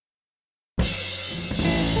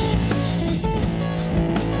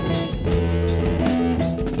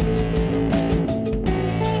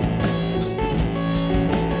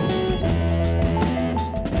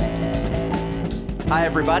Hi,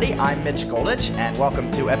 everybody. I'm Mitch Goldich, and welcome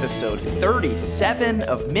to episode 37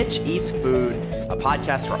 of Mitch Eats Food, a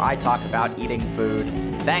podcast where I talk about eating food.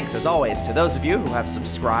 Thanks, as always, to those of you who have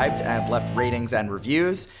subscribed and left ratings and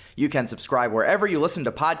reviews. You can subscribe wherever you listen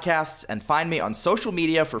to podcasts and find me on social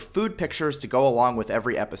media for food pictures to go along with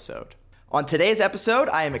every episode. On today's episode,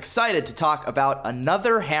 I am excited to talk about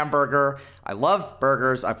another hamburger. I love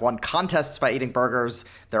burgers. I've won contests by eating burgers.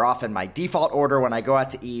 They're often my default order when I go out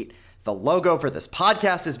to eat. The logo for this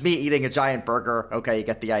podcast is me eating a giant burger. Okay, you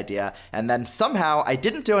get the idea. And then somehow I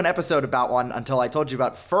didn't do an episode about one until I told you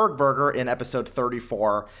about Ferg Burger in episode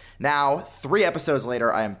 34. Now, 3 episodes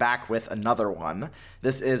later, I am back with another one.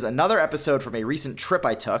 This is another episode from a recent trip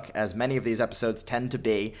I took, as many of these episodes tend to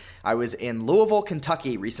be. I was in Louisville,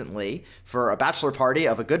 Kentucky recently for a bachelor party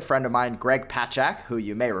of a good friend of mine, Greg Patchak, who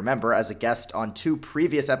you may remember as a guest on 2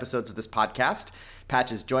 previous episodes of this podcast.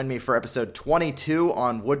 Patch has joined me for episode 22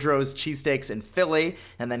 on Woodrow's Cheesesteaks in Philly,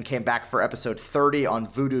 and then came back for episode 30 on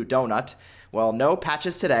Voodoo Donut. Well, no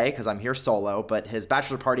Patches today, because I'm here solo, but his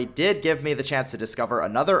bachelor party did give me the chance to discover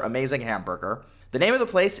another amazing hamburger. The name of the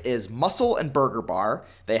place is Muscle and Burger Bar.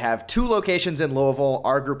 They have 2 locations in Louisville.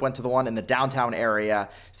 Our group went to the one in the downtown area.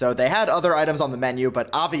 So they had other items on the menu, but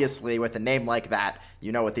obviously with a name like that,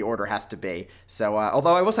 you know what the order has to be. So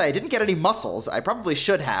although I will say I didn't get any mussels, I probably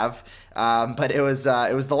should have. But it was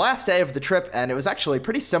the last day of the trip, and it was actually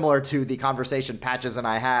pretty similar to the conversation Patches and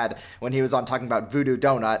I had when he was on talking about Voodoo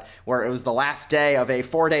Donut, where it was the last day of a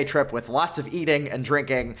 4-day trip with lots of eating and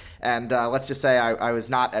drinking. And let's just say I was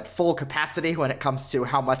not at full capacity when it comes to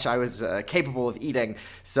how much I was capable of eating.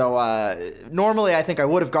 So normally I think I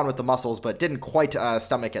would have gone with the mussels, but didn't quite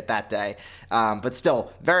stomach it that day. But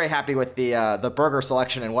still, very happy with the burger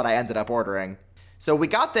selection and what I ended up ordering. So we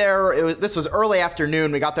got there, this was early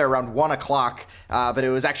afternoon, we got there around 1 o'clock, but it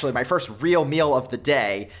was actually my first real meal of the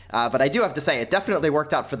day. But I do have to say, it definitely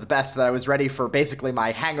worked out for the best that I was ready for basically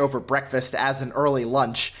my hangover breakfast as an early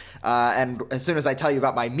lunch. And as soon as I tell you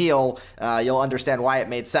about my meal, you'll understand why it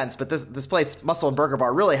made sense. But this place, Muscle and Burger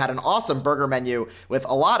Bar, really had an awesome burger menu with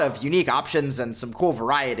a lot of unique options and some cool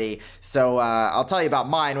variety. So I'll tell you about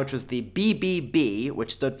mine, which was the BBB,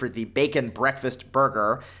 which stood for the Bacon Breakfast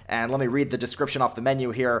Burger. And let me read the description off the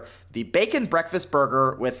menu here. The Bacon Breakfast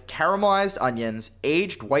Burger with caramelized onions,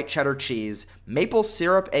 aged white cheddar cheese, maple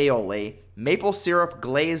syrup aioli, maple syrup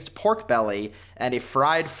glazed pork belly, and a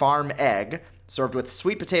fried farm egg, served with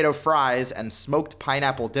sweet potato fries and smoked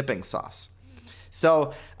pineapple dipping sauce.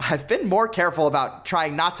 So I've been more careful about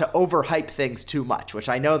trying not to overhype things too much, which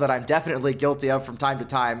I know that I'm definitely guilty of from time to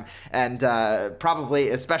time, and probably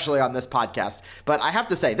especially on this podcast. But I have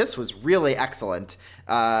to say, this was really excellent.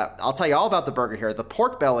 I'll tell you all about the burger here. The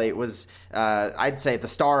pork belly was, I'd say, the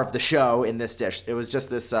star of the show in this dish. It was just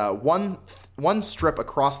this one strip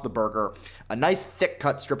across the burger, a nice thick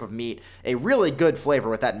cut strip of meat, a really good flavor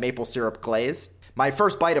with that maple syrup glaze. My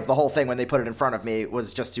first bite of the whole thing when they put it in front of me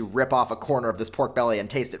was just to rip off a corner of this pork belly and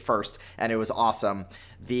taste it first, and it was awesome.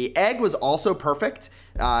 The egg was also perfect.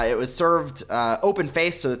 It was served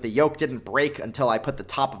open-faced so that the yolk didn't break until I put the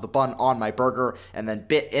top of the bun on my burger and then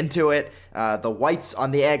bit into it. The whites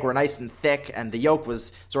on the egg were nice and thick, and the yolk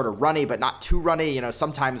was sort of runny, but not too runny. You know,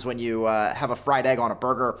 sometimes when you have a fried egg on a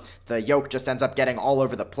burger, the yolk just ends up getting all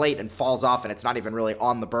over the plate and falls off, and it's not even really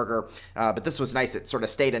on the burger. But this was nice. It sort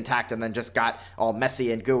of stayed intact and then just got all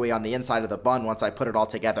messy and gooey on the inside of the bun once I put it all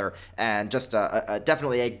together. And just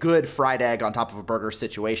definitely a good fried egg on top of a burger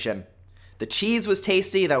situation. The cheese was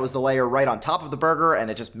tasty. That was the layer right on top of the burger,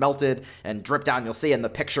 and it just melted and dripped down. You'll see in the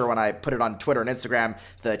picture when I put it on Twitter and Instagram,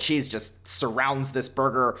 the cheese just surrounds this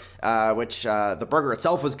burger, which the burger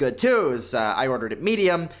itself was good too. I ordered it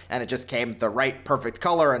medium, and it just came the right perfect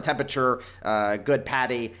color and temperature, good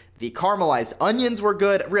patty. The caramelized onions were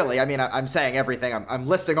good. Really, I mean, I'm saying everything. I'm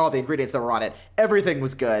listing all the ingredients that were on it. Everything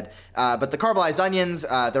was good. But the caramelized onions,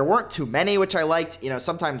 there weren't too many, which I liked. You know,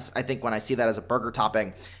 sometimes I think when I see that as a burger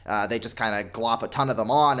topping, they just kind of glop a ton of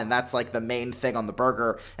them on, and that's like the main thing on the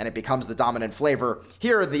burger, and it becomes the dominant flavor.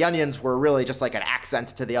 Here, the onions were really just like an accent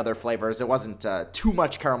to the other flavors. It wasn't too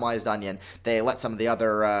much caramelized onion. They let some of the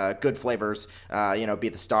other good flavors, be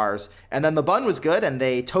the stars. And then the bun was good, and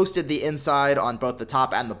they toasted the inside on both the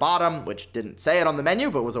top and the bottom, which didn't say it on the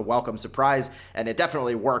menu, but was a welcome surprise, and it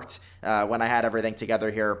definitely worked when I had everything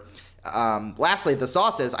together here. Lastly, the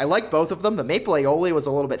sauces. I liked both of them. The maple aioli was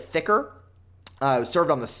a little bit thicker. It was served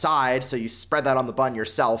on the side, so you spread that on the bun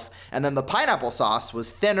yourself. And then the pineapple sauce was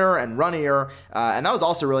thinner and runnier, and that was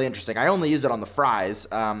also really interesting. I only used it on the fries.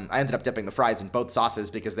 I ended up dipping the fries in both sauces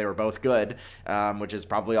because they were both good, which is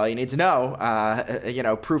probably all you need to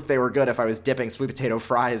know. Proof they were good if I was dipping sweet potato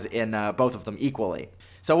fries in both of them equally.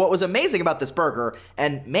 So what was amazing about this burger,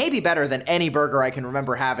 and maybe better than any burger I can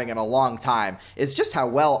remember having in a long time, is just how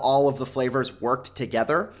well all of the flavors worked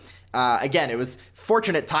together. Again, it was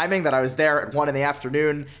fortunate timing that I was there at 1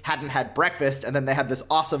 p.m, hadn't had breakfast, and then they had this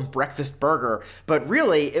awesome breakfast burger. But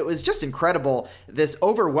really, it was just incredible, this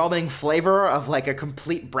overwhelming flavor of like a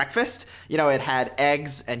complete breakfast. You know, it had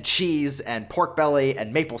eggs and cheese and pork belly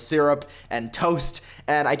and maple syrup and toast,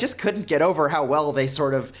 and I just couldn't get over how well they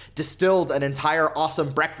sort of distilled an entire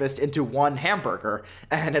awesome breakfast into one hamburger.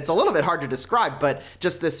 And it's a little bit hard to describe, but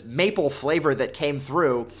just this maple flavor that came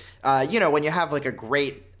through, when you have like a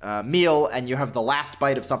great meal and you have the last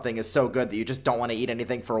bite of something is so good that you just don't want to eat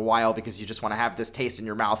anything for a while because you just want to have this taste in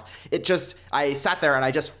your mouth. I sat there and I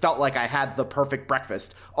just felt like I had the perfect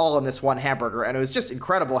breakfast all in this one hamburger, and it was just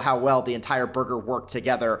incredible how well the entire burger worked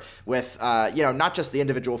together with, not just the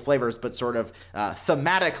individual flavors, but sort of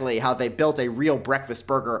thematically how they built a real breakfast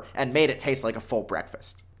burger and made it taste like a full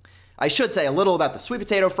breakfast. I should say a little about the sweet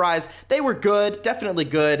potato fries. They were good, definitely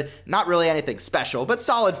good, not really anything special, but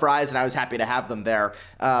solid fries, and I was happy to have them there.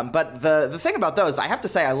 But the thing about those, I have to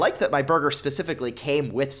say, I like that my burger specifically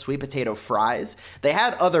came with sweet potato fries. They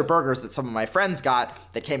had other burgers that some of my friends got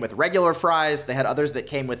that came with regular fries. They had others that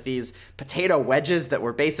came with these potato wedges that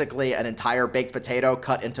were basically an entire baked potato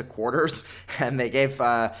cut into quarters, and they gave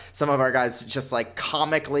some of our guys just like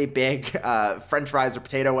comically big French fries or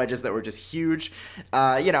potato wedges that were just huge,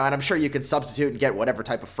 and I'm sure you can substitute and get whatever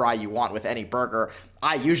type of fry you want with any burger.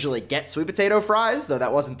 I usually get sweet potato fries, though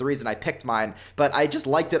that wasn't the reason I picked mine, but I just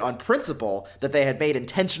liked it on principle that they had made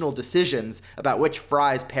intentional decisions about which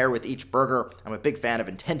fries pair with each burger. I'm a big fan of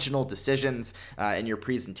intentional decisions in your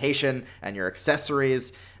presentation and your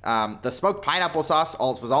accessories. The smoked pineapple sauce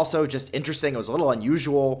was also just interesting. It was a little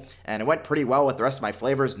unusual, and it went pretty well with the rest of my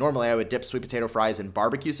flavors. Normally, I would dip sweet potato fries in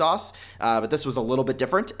barbecue sauce, but this was a little bit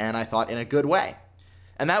different, and I thought in a good way.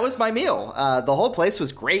 And that was my meal. The whole place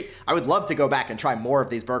was great. I would love to go back and try more of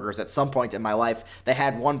these burgers at some point in my life. They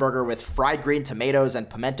had one burger with fried green tomatoes and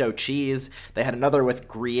pimento cheese. They had another with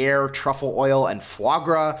Gruyere, truffle oil, and foie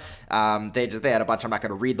gras. They had a bunch. I'm not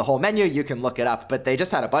going to read the whole menu. You can look it up. But they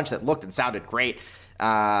just had a bunch that looked and sounded great.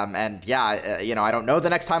 I don't know the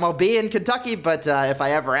next time I'll be in Kentucky, but if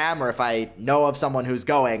I ever am, or if I know of someone who's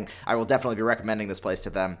going, I will definitely be recommending this place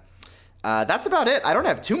to them. That's about it. I don't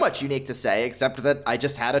have too much unique to say, except that I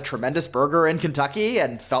just had a tremendous burger in Kentucky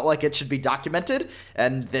and felt like it should be documented,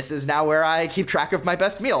 and this is now where I keep track of my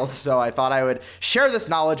best meals, so I thought I would share this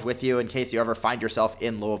knowledge with you in case you ever find yourself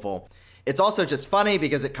in Louisville. It's also just funny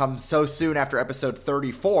because it comes so soon after episode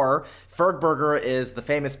 34. Ferg Burger is the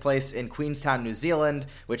famous place in Queenstown, New Zealand,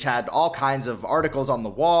 which had all kinds of articles on the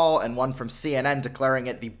wall and one from CNN declaring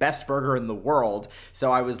it the best burger in the world.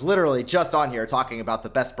 So I was literally just on here talking about the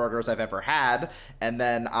best burgers I've ever had, and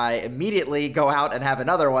then I immediately go out and have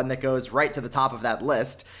another one that goes right to the top of that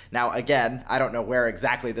list. Now, again, I don't know where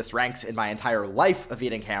exactly this ranks in my entire life of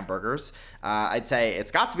eating hamburgers. I'd say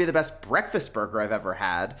it's got to be the best breakfast burger I've ever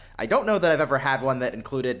had. I don't know that I've ever had one that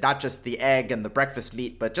included not just the egg and the breakfast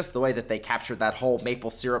meat, but just the way that they captured that whole maple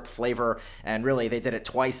syrup flavor, and really they did it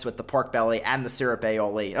twice with the pork belly and the syrup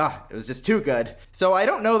aioli. It was just too good. So I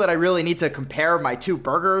don't know that I really need to compare my two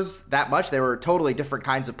burgers that much. They were totally different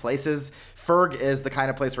kinds of places. Ferg is the kind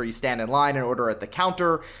of place where you stand in line and order at the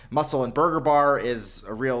counter. Muscle and Burger Bar is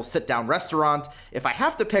a real sit-down restaurant. If I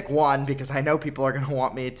have to pick one, because I know people are going to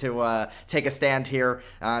want me to take a stand here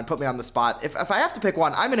and put me on the spot, if I have to pick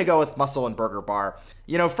one, I'm going to go with Muscle and Burger Bar.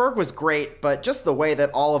 You know, Ferg was great, but just the way that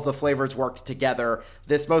all of the flavors worked together,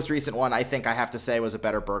 this most recent one, I think I have to say, was a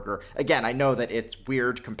better burger. Again, I know that it's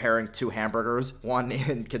weird comparing two hamburgers, one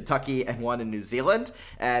in Kentucky and one in New Zealand,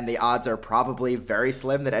 and the odds are probably very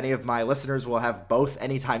slim that any of my listeners will have both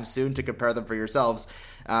anytime soon to compare them for yourselves.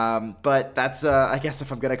 But that's, I guess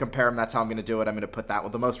if I'm going to compare them, that's how I'm going to do it. I'm going to put that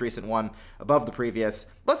with the most recent one above the previous.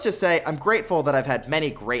 Let's just say I'm grateful that I've had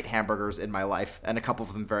many great hamburgers in my life, and a couple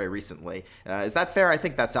of them very recently. Is that fair? I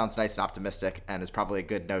think that sounds nice and optimistic, and is probably a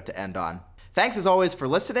good note to end on. Thanks as always for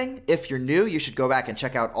listening. If you're new, you should go back and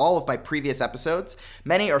check out all of my previous episodes.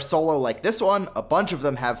 Many are solo like this one. A bunch of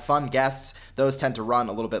them have fun guests. Those tend to run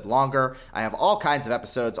a little bit longer. I have all kinds of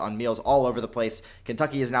episodes on meals all over the place.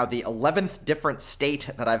 Kentucky is now the 11th different state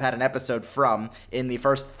that I've had an episode from in the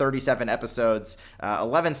first 37 episodes.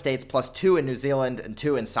 11 states plus 2 in New Zealand and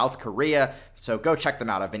 2 in South Korea. So go check them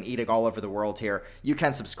out. I've been eating all over the world here. You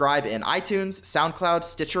can subscribe in iTunes, SoundCloud,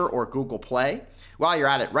 Stitcher, or Google Play. While you're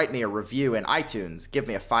at it, write me a review in iTunes. Give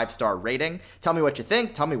me a 5-star rating. Tell me what you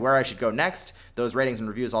think. Tell me where I should go next. Those ratings and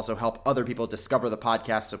reviews also help other people discover the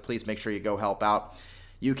podcast, so please make sure you go help out.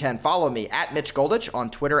 You can follow me at Mitch Goldich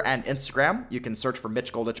on Twitter and Instagram. You can search for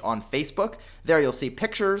Mitch Goldich on Facebook. There you'll see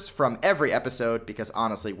pictures from every episode because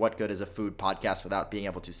honestly, what good is a food podcast without being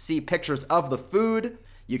able to see pictures of the food?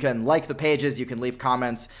 You can like the pages, you can leave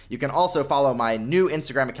comments. You can also follow my new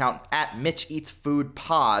Instagram account at Mitch Eats Food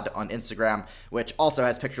Pod on Instagram, which also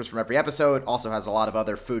has pictures from every episode, also has a lot of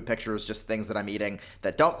other food pictures, just things that I'm eating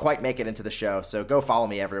that don't quite make it into the show. So go follow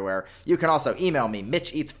me everywhere. You can also email me,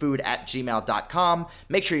 mitcheatsfood@gmail.com.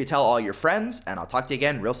 Make sure you tell all your friends, and I'll talk to you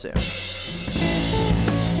again real soon.